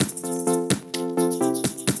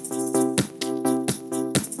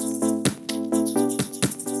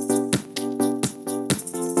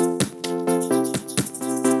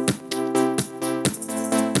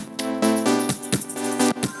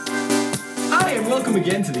Hi, and welcome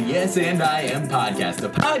again to the Yes and I Am podcast, the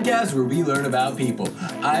podcast where we learn about people.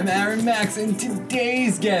 I'm Aaron Max, and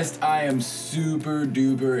today's guest I am super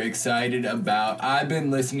duper excited about. I've been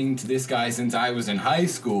listening to this guy since I was in high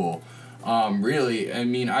school. Really, I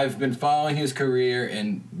mean, I've been following his career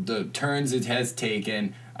and the turns it has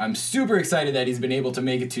taken. I'm super excited that he's been able to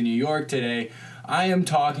make it to New York today. I am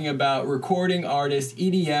talking about recording artist,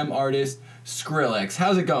 EDM artist, Skrillex.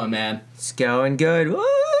 How's it going, man? It's going good. Woo!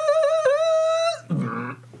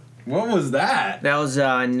 What was that? That was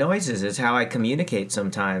noises. It's how I communicate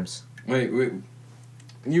sometimes. Wait.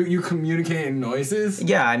 You communicate in noises?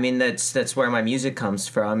 Yeah, I mean that's where my music comes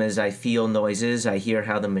from. Is I feel noises. I hear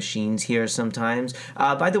how the machines hear sometimes.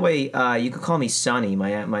 By the way, you could call me Sonny.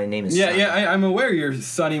 My name is. Sonny. I'm aware you're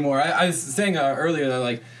Sonny Moore. I was saying earlier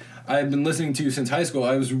that I've been listening to you since high school.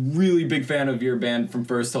 I was a really big fan of your band From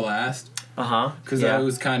First to Last. Because I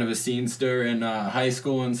was kind of a scene stir in high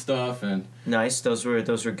school and stuff, and nice. Those were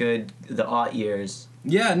good. The aught years.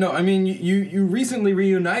 Yeah, no, I mean you recently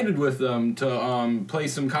reunited with them to play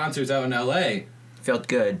some concerts out in L.A. Felt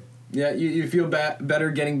good. Yeah, you feel better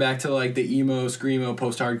getting back to the emo, screamo,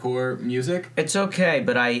 post-hardcore music? It's okay,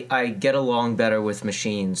 but I get along better with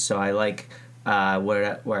machines, so I like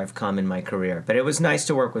where I've come in my career. But it was nice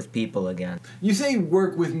to work with people again. You say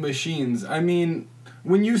work with machines. I mean,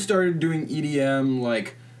 when you started doing EDM,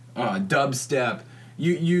 dubstep,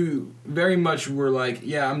 you very much were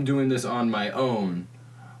I'm doing this on my own.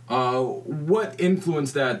 What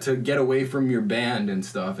influenced that to get away from your band and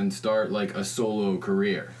stuff and start a solo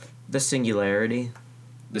career? The singularity.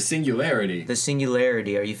 The singularity? The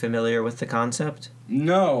singularity. Are you familiar with the concept?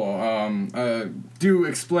 No. Do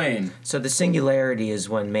explain. So the singularity is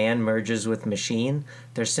when man merges with machine.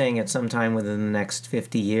 They're saying it sometime within the next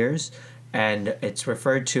 50 years. And it's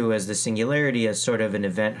referred to as the singularity as sort of an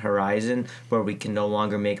event horizon where we can no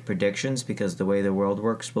longer make predictions because the way the world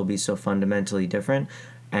works will be so fundamentally different.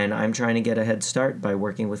 And I'm trying to get a head start by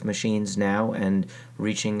working with machines now and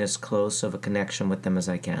reaching as close of a connection with them as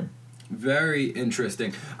I can. Very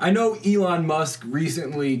interesting. I know Elon Musk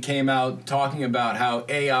recently came out talking about how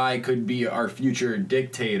AI could be our future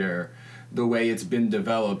dictator the way it's been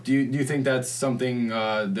developed. Do you think that's something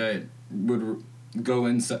that would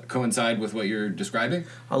coincide with what you're describing?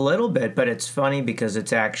 A little bit, but it's funny because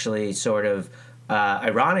it's actually sort of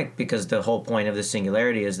ironic because the whole point of the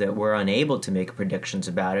singularity is that we're unable to make predictions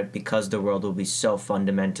about it because the world will be so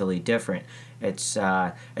fundamentally different. It's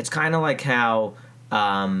kind of like how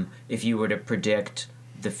if you were to predict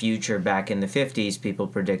the future back in the 50s, people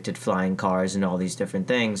predicted flying cars and all these different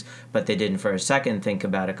things, but they didn't for a second think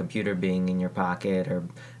about a computer being in your pocket or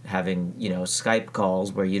having, Skype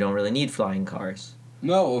calls where you don't really need flying cars.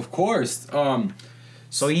 No, of course.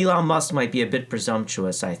 So Elon Musk might be a bit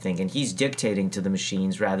presumptuous, I think, and he's dictating to the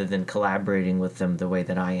machines rather than collaborating with them the way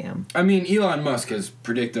that I am. I mean, Elon Musk has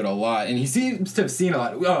predicted a lot, and he seems to have seen a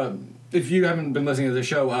lot. If you haven't been listening to the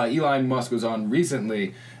show, Elon Musk was on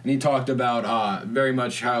recently, and he talked about very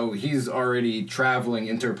much how he's already traveling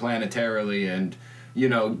interplanetarily and,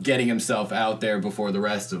 getting himself out there before the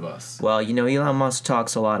rest of us. Well, Elon Musk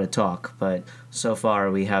talks a lot of talk, but so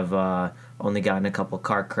far we have only gotten a couple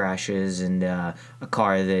car crashes and a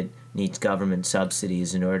car that needs government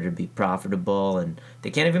subsidies in order to be profitable, and they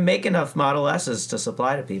can't even make enough Model S's to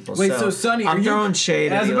supply to people. Wait, so Sonny, I'm throwing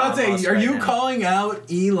shade at Elon Musk. I was about to say, are you calling out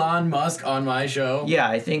Elon Musk on my show? Yeah,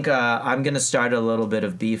 I think I'm going to start a little bit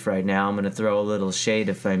of beef right now. I'm going to throw a little shade,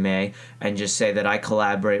 if I may, and just say that I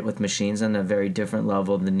collaborate with machines on a very different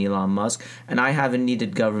level than Elon Musk, and I haven't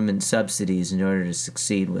needed government subsidies in order to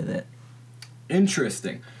succeed with it.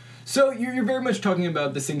 Interesting. So you're very much talking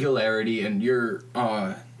about the singularity and your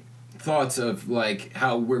thoughts of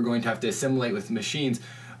how we're going to have to assimilate with machines.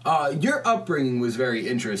 Your upbringing was very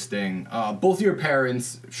interesting. Both your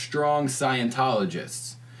parents, strong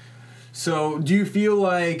Scientologists. So do you feel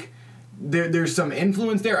like there's some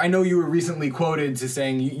influence there? I know you were recently quoted to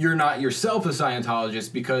saying you're not yourself a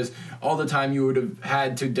Scientologist because all the time you would have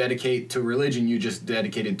had to dedicate to religion, you just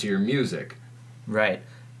dedicated to your music. Right.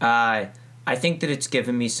 I think that it's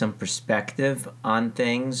given me some perspective on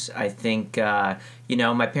things. I think,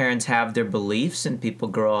 my parents have their beliefs and people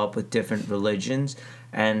grow up with different religions.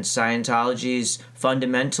 And Scientology's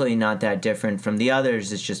fundamentally not that different from the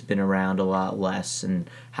others. It's just been around a lot less and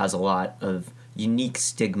has a lot of unique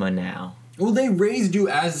stigma now. Well, they raised you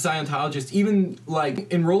as a Scientologist, even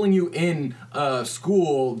enrolling you in a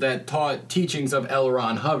school that taught teachings of L.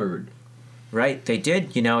 Ron Hubbard. Right, they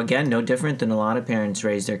did. Again, no different than a lot of parents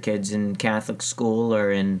raise their kids in Catholic school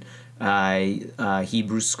or in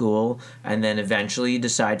Hebrew school, and then eventually you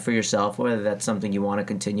decide for yourself whether that's something you want to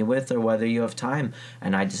continue with or whether you have time.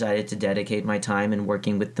 And I decided to dedicate my time in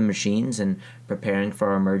working with the machines and preparing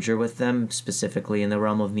for a merger with them, specifically in the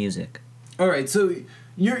realm of music. All right, so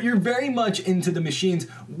you're very much into the machines.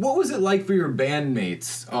 What was it like for your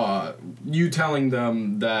bandmates? You telling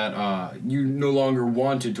them that you no longer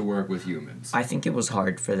wanted to work with humans? I think it was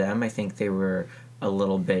hard for them. I think they were a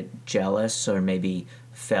little bit jealous or maybe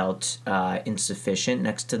felt insufficient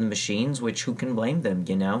next to the machines, which who can blame them,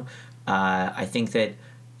 you know? I think that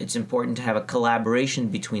it's important to have a collaboration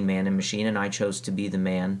between man and machine, and I chose to be the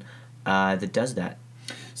man that does that.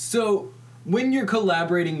 So, when you're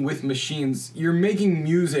collaborating with machines, you're making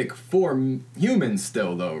music for humans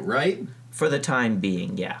still, though, right? For the time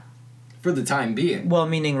being, yeah. For the time being. Well,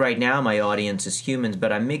 meaning right now my audience is humans,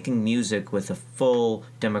 but I'm making music with a full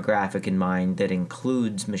demographic in mind that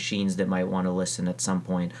includes machines that might want to listen at some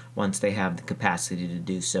point once they have the capacity to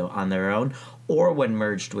do so on their own or when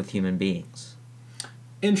merged with human beings.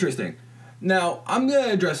 Interesting. Now, I'm going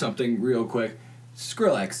to address something real quick.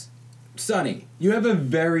 Skrillex, Sonny, you have a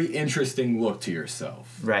very interesting look to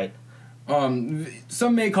yourself. Right.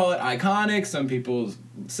 Some may call it iconic. Some people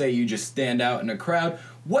say you just stand out in a crowd.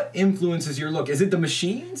 What influences your look? Is it the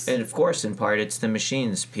machines? And of course, in part, it's the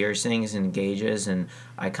machines, piercings and gauges, and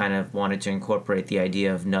I kind of wanted to incorporate the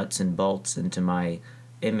idea of nuts and bolts into my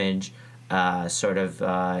image,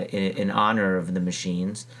 in honor of the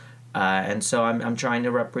machines. And so I'm trying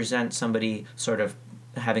to represent somebody sort of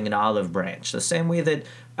having an olive branch. The same way that,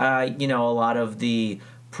 a lot of the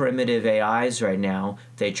primitive AIs right now,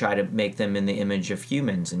 they try to make them in the image of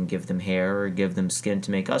humans and give them hair or give them skin to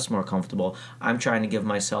make us more comfortable. I'm trying to give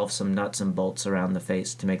myself some nuts and bolts around the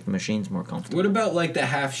face to make the machines more comfortable. What about like the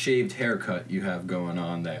half-shaved haircut you have going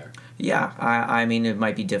on there? Yeah, I mean, it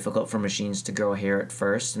might be difficult for machines to grow hair at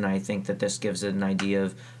first, and I think that this gives it an idea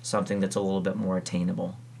of something that's a little bit more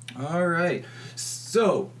attainable. All right.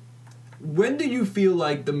 So, when do you feel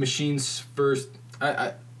like the machines first...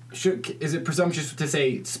 is it presumptuous to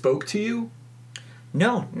say spoke to you?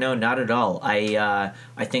 No, not at all. I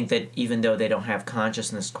think that even though they don't have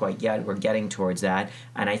consciousness quite yet, we're getting towards that.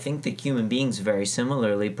 And I think that human beings very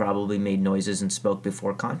similarly probably made noises and spoke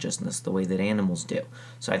before consciousness, the way that animals do.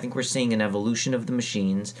 So I think we're seeing an evolution of the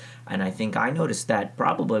machines, and I think I noticed that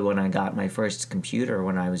probably when I got my first computer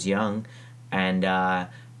when I was young.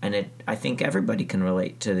 I think everybody can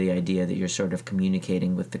relate to the idea that you're sort of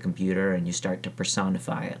communicating with the computer and you start to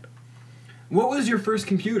personify it. What was your first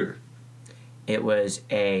computer? It was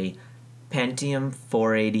a Pentium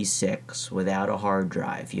 486 without a hard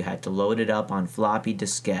drive. You had to load it up on floppy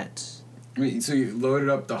diskettes. Wait, so you loaded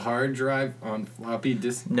up the hard drive on floppy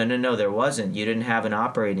disk? No, there wasn't. You didn't have an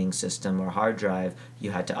operating system or hard drive.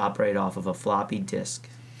 You had to operate off of a floppy disk.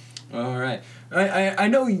 All right. I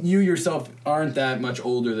know you yourself aren't that much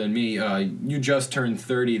older than me. You just turned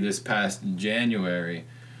 30 this past January.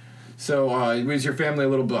 So was your family a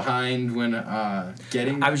little behind when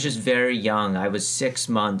getting... I was just very young. I was 6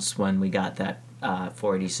 months when we got that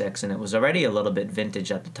 486, and it was already a little bit vintage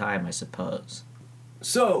at the time, I suppose.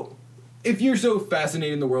 So, if you're so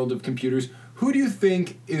fascinated in the world of computers, who do you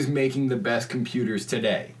think is making the best computers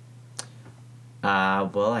today?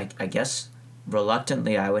 Well, I guess...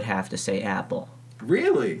 reluctantly, I would have to say Apple.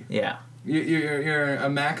 Really? Yeah. You're a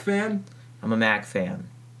Mac fan? I'm a Mac fan.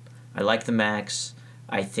 I like the Macs.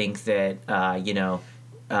 I think that,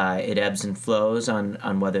 it ebbs and flows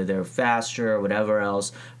on whether they're faster or whatever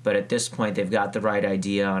else. But at this point, they've got the right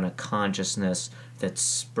idea on a consciousness that's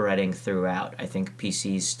spreading throughout. I think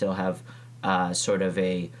PCs still have sort of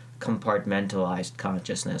a compartmentalized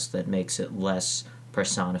consciousness that makes it less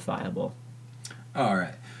personifiable. All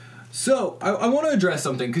right. So, I want to address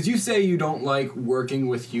something, because you say you don't like working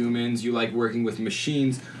with humans, you like working with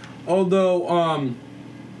machines, although,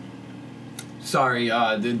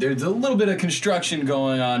 there's a little bit of construction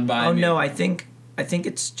going on by me. Oh, no, I think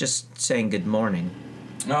it's just saying good morning.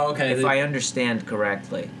 Oh, okay. If I understand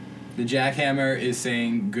correctly. The jackhammer is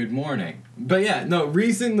saying good morning. But yeah, no,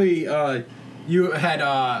 recently, you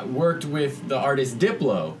had worked with the artist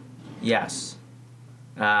Diplo. Yes.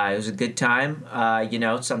 It was a good time.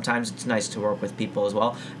 Sometimes it's nice to work with people as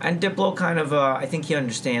well. And Diplo kind of, I think he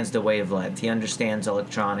understands the wavelength. He understands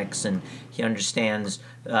electronics, and he understands,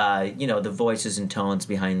 the voices and tones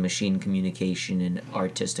behind machine communication and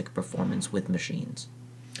artistic performance with machines.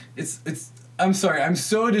 I'm sorry, I'm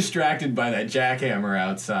so distracted by that jackhammer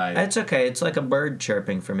outside. It's okay. It's like a bird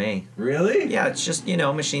chirping for me. Really? Yeah, it's just,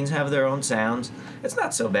 machines have their own sounds. It's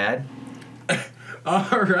not so bad.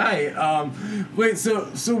 All right. Wait.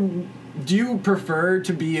 So do you prefer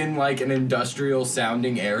to be in like an industrial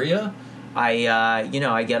sounding area?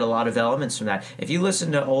 I get a lot of elements from that. If you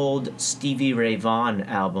listen to old Stevie Ray Vaughan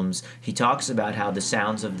albums, he talks about how the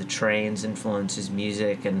sounds of the trains influence his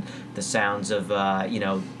music and the sounds of,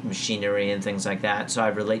 machinery and things like that. So I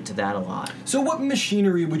relate to that a lot. So what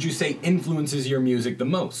machinery would you say influences your music the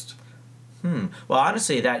most? Well,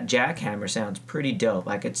 honestly, that jackhammer sounds pretty dope.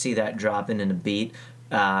 I could see that dropping in a beat,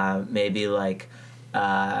 maybe like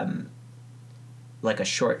a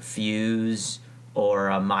short fuse or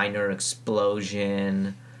a minor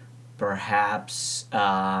explosion, perhaps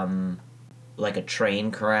like a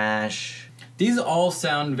train crash. These all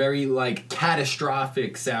sound very like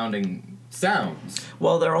catastrophic sounding sounds.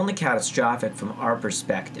 Well, they're only catastrophic from our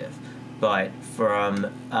perspective, but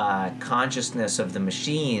from consciousness of the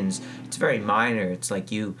machines, it's very minor. It's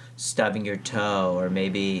like you stubbing your toe, or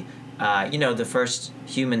maybe the first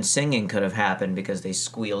human singing could have happened because they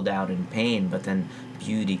squealed out in pain, but then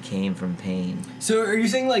beauty came from pain. So are you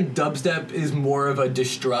saying like dubstep is more of a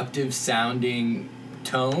destructive sounding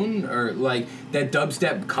tone, or like that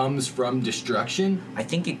dubstep comes from destruction? I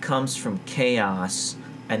think it comes from chaos,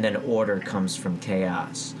 and then order comes from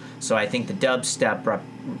chaos. So I think the dubstep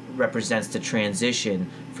represents the transition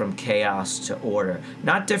from chaos to order.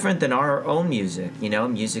 Not different than our own music.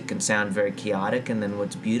 Music can sound very chaotic, and then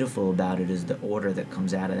what's beautiful about it is the order that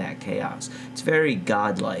comes out of that chaos. It's very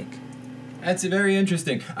godlike. That's very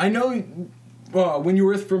interesting. I know when you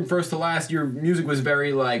were from First to Last, your music was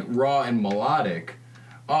very like raw and melodic.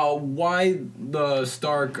 Why the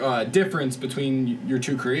stark difference between your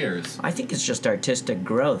two careers? I think it's just artistic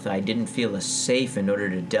growth. I didn't feel as safe in order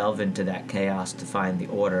to delve into that chaos to find the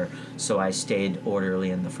order, so I stayed orderly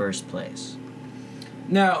in the first place.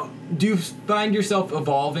 Now, do you find yourself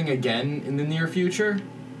evolving again in the near future?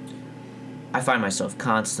 I find myself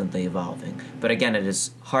constantly evolving, but again, it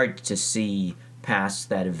is hard to see past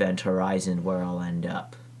that event horizon where I'll end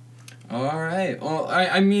up. All right. Well,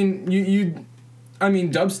 I mean,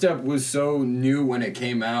 dubstep was so new when it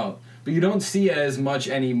came out, but you don't see it as much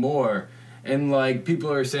anymore. And, like,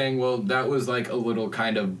 people are saying, well, that was, like, a little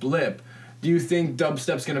kind of blip. Do you think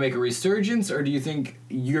dubstep's going to make a resurgence, or do you think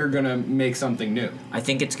you're going to make something new? I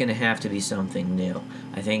think it's going to have to be something new.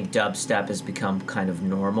 I think dubstep has become kind of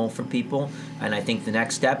normal for people, and I think the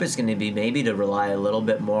next step is going to be maybe to rely a little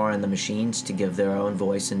bit more on the machines to give their own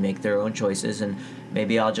voice and make their own choices, and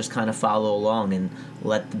maybe I'll just kind of follow along and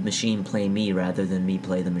let the machine play me rather than me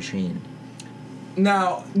play the machine.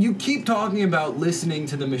 Now, you keep talking about listening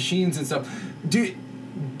to the machines and stuff. Do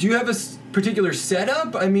you have a particular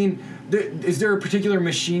setup? I mean, is there a particular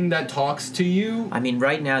machine that talks to you? I mean,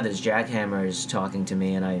 right now this jackhammer is talking to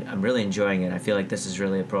me, and I'm really enjoying it. I feel like this is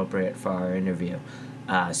really appropriate for our interview.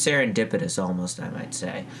 Serendipitous, almost, I might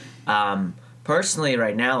say. Personally,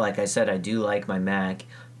 right now, like I said, I do like my Mac,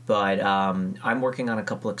 but I'm working on a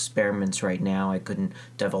couple experiments right now. I couldn't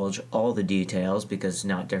divulge all the details because it's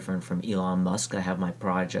not different from Elon Musk. I have my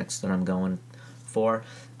projects that I'm going for.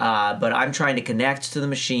 But I'm trying to connect to the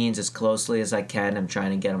machines as closely as I can. I'm trying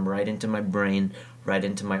to get them right into my brain, right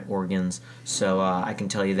into my organs. So I can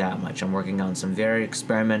tell you that much. I'm working on some very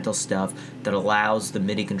experimental stuff that allows the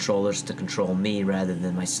MIDI controllers to control me rather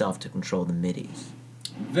than myself to control the MIDIs.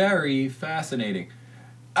 Very fascinating.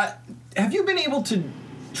 Have you been able to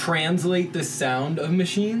translate the sound of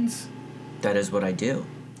machines? That is what I do.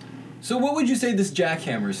 So what would you say this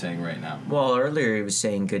jackhammer is saying right now? Well, earlier he was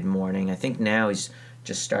saying good morning. I think now he's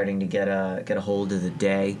just starting to get a hold of the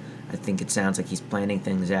day. I think it sounds like he's planning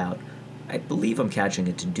things out. I believe I'm catching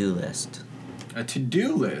a to-do list. A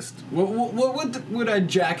to-do list? What would a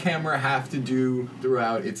jackhammer have to do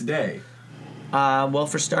throughout its day? Well,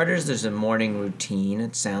 for starters, there's a morning routine.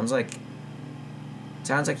 It sounds like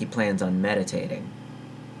he plans on meditating.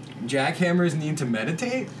 Jackhammers need to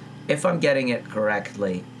meditate? If I'm getting it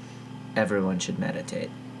correctly, everyone should meditate.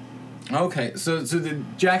 Okay, so the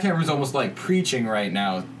jackhammer's almost like preaching right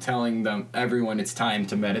now, telling everyone it's time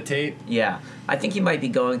to meditate? Yeah, I think he might be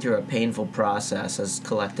going through a painful process as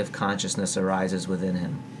collective consciousness arises within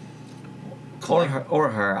him. Or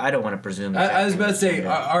her. I don't want to presume. I was about to say,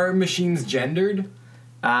 are machines gendered?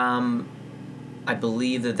 I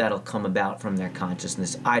believe that'll come about from their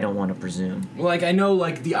consciousness. I don't want to presume. Like, I know,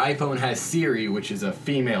 like, the iPhone has Siri, which is a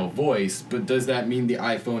female voice, but does that mean the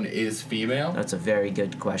iPhone is female? That's a very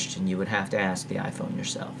good question. You would have to ask the iPhone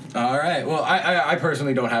yourself. All right. Well, I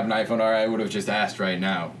personally don't have an iPhone, or I would have just asked right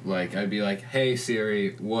now. Like, I'd be like, hey,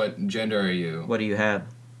 Siri, what gender are you? What do you have?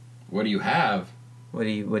 What do you have? What do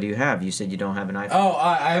you have? You said you don't have an iPhone. Oh,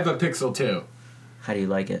 I have a Pixel 2. How do you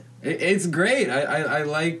like it? It's great. I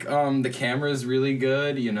like the camera's really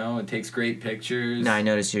good. You know, it takes great pictures. Now I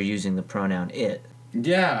notice you're using the pronoun it.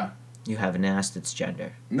 Yeah. You haven't asked its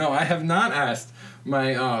gender. No, I have not asked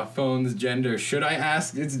my phone's gender. Should I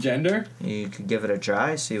ask its gender? You could give it a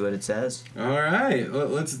try, see what it says. All right,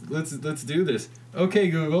 let's do this. Okay,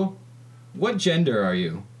 Google, what gender are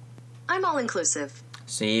you? I'm all inclusive.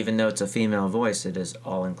 See, even though it's a female voice, it is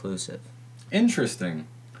all inclusive. Interesting.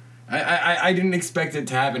 I didn't expect it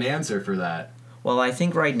to have an answer for that. Well, I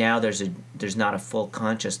think right now there's not a full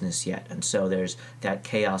consciousness yet, and so there's that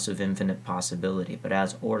chaos of infinite possibility. But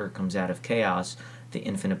as order comes out of chaos, the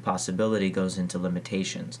infinite possibility goes into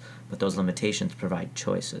limitations. But those limitations provide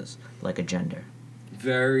choices, like a gender.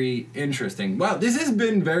 Very interesting. Wow, this has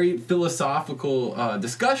been very philosophical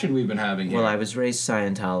discussion we've been having here. Well, I was raised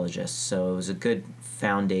Scientologist, so it was a good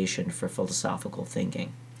foundation for philosophical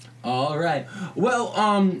thinking. All right. Well,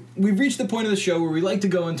 we've reached the point of the show where we like to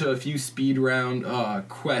go into a few speed round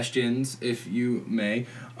questions, if you may.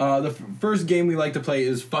 The first game we like to play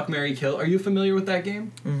is Fuck, Marry, Kill. Are you familiar with that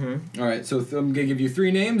game? Mm-hmm. All right, so I'm going to give you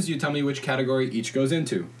 3 names. You tell me which category each goes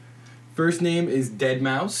into. First name is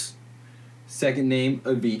Deadmau5. Second name,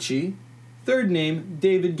 Avicii. Third name,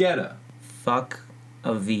 David Guetta. Fuck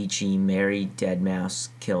Avicii, marry Deadmau5,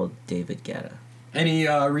 kill David Guetta. Any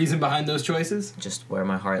reason behind those choices? Just where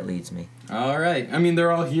my heart leads me. All right. I mean,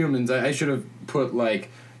 they're all humans. I should have put,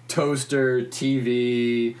 like, toaster,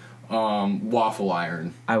 TV, waffle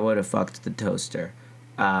iron. I would have fucked the toaster.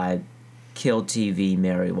 Kill TV,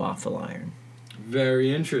 marry waffle iron.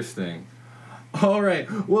 Very interesting. All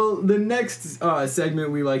right. Well, the next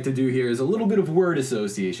segment we like to do here is a little bit of word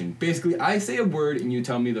association. Basically, I say a word and you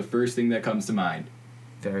tell me the first thing that comes to mind.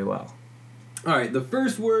 Very well. All right. The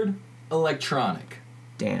first word, electronic.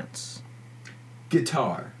 Dance.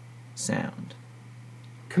 Guitar. Sound.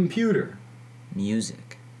 Computer.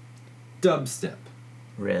 Music. Dubstep.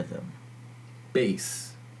 Rhythm.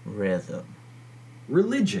 Bass. Rhythm.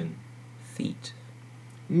 Religion. Feet.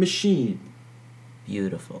 Machine.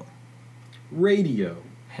 Beautiful. Radio.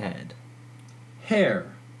 Head.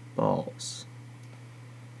 Hair. Balls.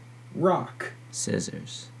 Rock.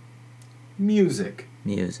 Scissors. Music.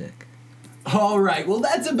 Music. All right, well,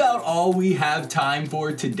 that's about all we have time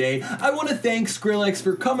for today. I want to thank Skrillex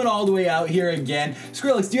for coming all the way out here again.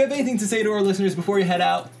 Skrillex, do you have anything to say to our listeners before you head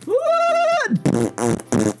out?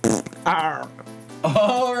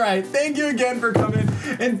 All right, thank you again for coming,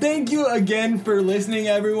 and thank you again for listening,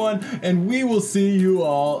 everyone, and we will see you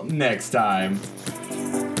all next time.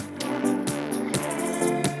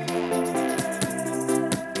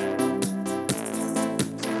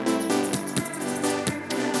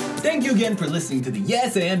 Thank you again for listening to the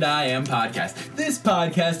Yes and I Am podcast. This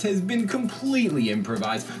podcast has been completely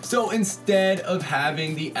improvised, so instead of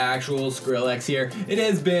having the actual Skrillex here, it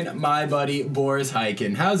has been my buddy Boris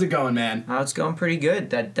Hyken. How's it going, man? Oh, it's going pretty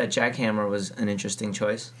good. That jackhammer was an interesting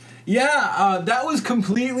choice. Yeah, that was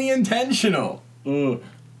completely intentional.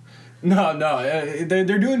 No,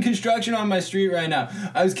 they're doing construction on my street right now.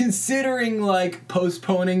 I was considering, like,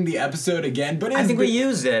 postponing the episode again, but I think we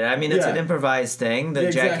used it. I mean, it's an Yeah. improvised thing. The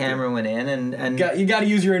Exactly. jackhammer went in, and you got to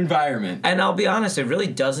use your environment. and I'll be honest, it really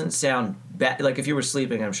doesn't sound bad. Like, if you were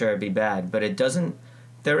sleeping, I'm sure it'd be bad, but it doesn't.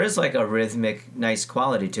 There is, like, a rhythmic, nice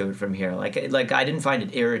quality to it from here. Like I didn't find it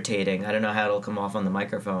irritating. I don't know how it'll come off on the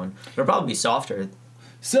microphone. It'll probably be softer.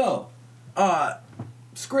 So,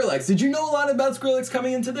 Skrillex, did you know a lot about Skrillex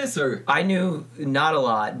coming into this, or? I knew not a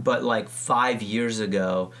lot, but like 5 years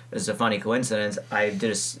ago, it's a funny coincidence, I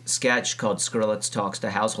did a sketch called Skrillex Talks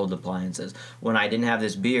to Household Appliances. When I didn't have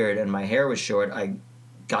this beard and my hair was short, I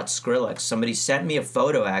got Skrillex. Somebody sent me a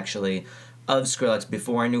photo, actually, of Skrillex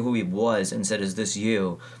before I knew who he was and said, "Is this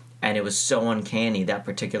you?" And it was so uncanny, that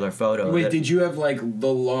particular photo. Wait, did you have, like,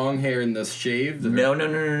 the long hair and the shaved?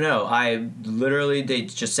 No. I literally, they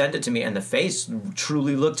just sent it to me, and the face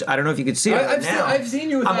truly looked. I don't know if you could see it right now. I've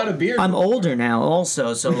seen you without a beard. I'm older now,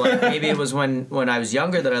 also, so like maybe it was when I was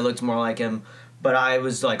younger that I looked more like him. But I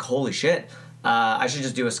was like, holy shit, I should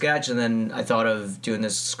just do a sketch. And then I thought of doing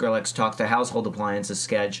this Skrillex Talk to Household Appliances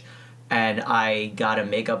sketch. And I got a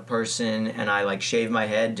makeup person, and I like shaved my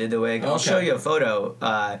head, did the wig. I'll show you a photo.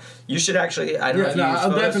 You should actually. I don't know if you use I'll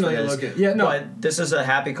photos definitely for this, look at. Yeah, no. But this is a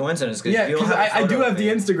happy coincidence Yeah, because I do have the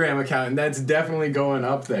end. Instagram account, and that's definitely going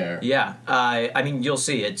up there. Yeah, I mean, you'll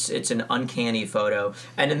see. It's an uncanny photo,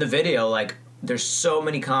 and in the video, like, there's so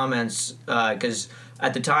many comments because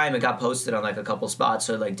at the time it got posted on like a couple spots,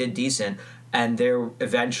 so it like did decent. And there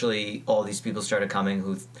eventually all these people started coming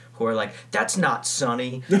who are like, "That's not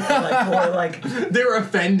Sonny," like, or like They were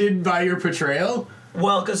offended by your portrayal.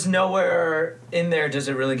 Well, because nowhere in there does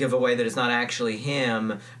it really give away that it's not actually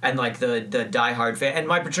him, and like the diehard fan. And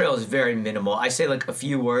my portrayal is very minimal. I say like a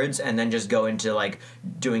few words and then just go into like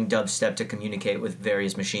doing dubstep to communicate with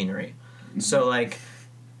various machinery. Mm-hmm. So like,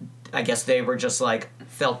 I guess they were just like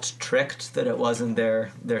felt tricked that it wasn't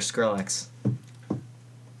their Skrillex.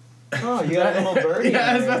 Oh, you got a little bird.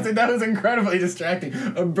 Yeah, I was about to say, that was incredibly distracting.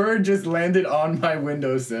 A bird just landed on my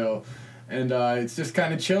windowsill. And it's just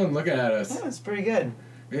kind of chilling looking at us. Yeah, it's pretty good.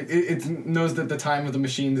 It knows that the time of the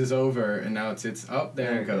machines is over, and now it's oh,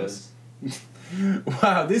 there it goes.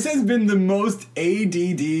 Wow, this has been the most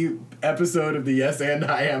ADD episode of the Yes and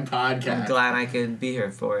I Am podcast. I'm glad I could be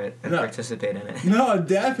here for it and participate in it. No,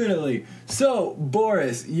 definitely. So,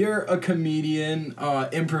 Boris, you're a comedian,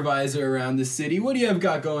 improviser around the city. What do you have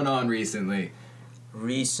got going on recently?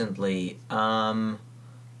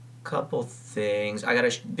 Couple things. I got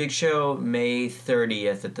a big show May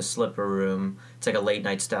 30th at the Slipper Room. It's like a late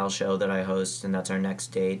night style show that I host, and that's our next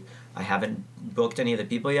date. I haven't booked any of the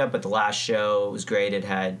people yet, but the last show was great. It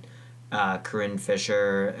had Corinne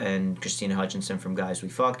Fisher and Christina Hutchinson from Guys We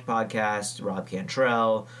Fucked podcast, Rob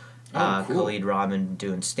Cantrell, cool. Khalid Rahman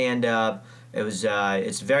doing stand-up. It was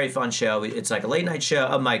it's a very fun show. It's like a late night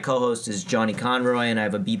show. My co-host is Johnny Conroy, and I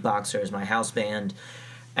have a beatboxer as my house band.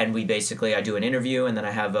 And I do an interview, and then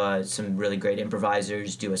I have some really great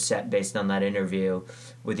improvisers do a set based on that interview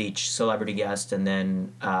with each celebrity guest, and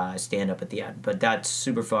then stand up at the end. But that's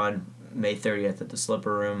super fun, May 30th at the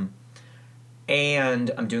Slipper Room. And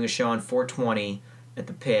I'm doing a show on 420 at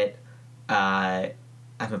the Pit. I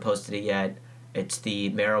haven't posted it yet. It's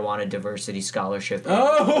the Marijuana Diversity Scholarship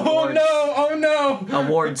awards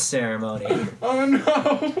ceremony. Oh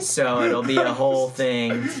no! So it'll be a whole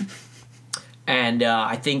thing. And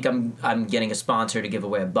I think I'm getting a sponsor to give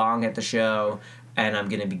away a bong at the show, and I'm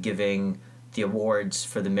going to be giving the awards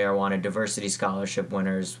for the Marijuana Diversity Scholarship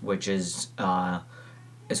winners, which is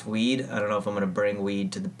it's weed. I don't know if I'm going to bring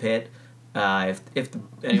weed to the Pit. If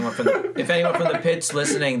anyone from the Pit's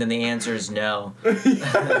listening, then the answer is no.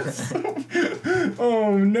 Yes.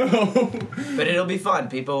 Oh no! But it'll be fun.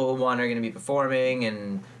 People who want are going to be performing,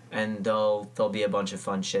 and there'll be a bunch of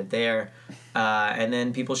fun shit there. And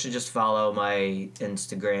then people should just follow my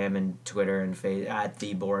Instagram and Twitter and at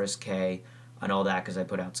the Boris K and all that, because I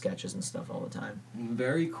put out sketches and stuff all the time.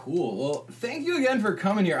 Very cool. Well, thank you again for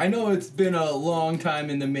coming here. I know it's been a long time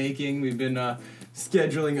in the making. We've been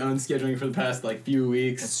unscheduling for the past few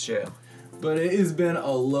weeks. That's true. But it has been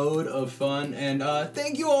a load of fun, and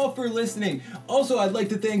thank you all for listening. Also, I'd like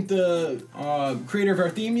to thank the creator of our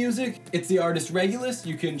theme music. It's the artist Regulus.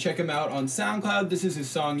 You can check him out on SoundCloud. This is his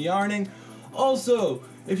song Yarning. Also,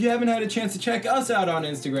 if you haven't had a chance to check us out on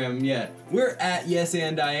Instagram yet, we're at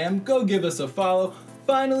YesAndIam. Go give us a follow.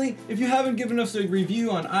 Finally, if you haven't given us a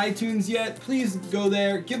review on iTunes yet, please go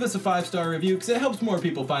there, give us a 5-star review, because it helps more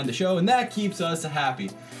people find the show, and that keeps us happy.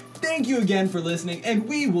 Thank you again for listening, and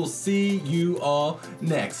we will see you all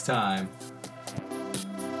next time.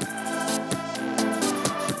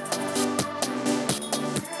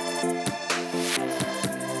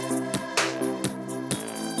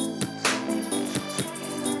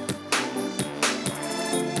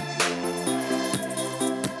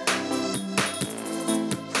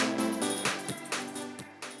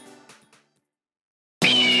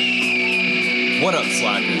 What up,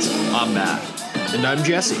 Slackers? I'm Matt. And I'm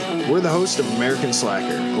Jesse. We're the host of American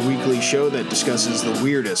Slacker, a weekly show that discusses the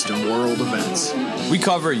weirdest in world events. We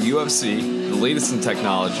cover UFC, the latest in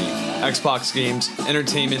technology, Xbox games,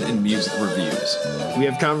 entertainment, and music reviews. We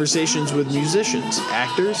have conversations with musicians,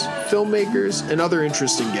 actors, filmmakers, and other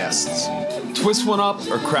interesting guests. Twist one up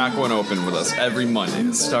or crack one open with us every Monday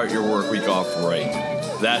to start your work week off right.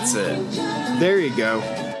 That's it. There you go.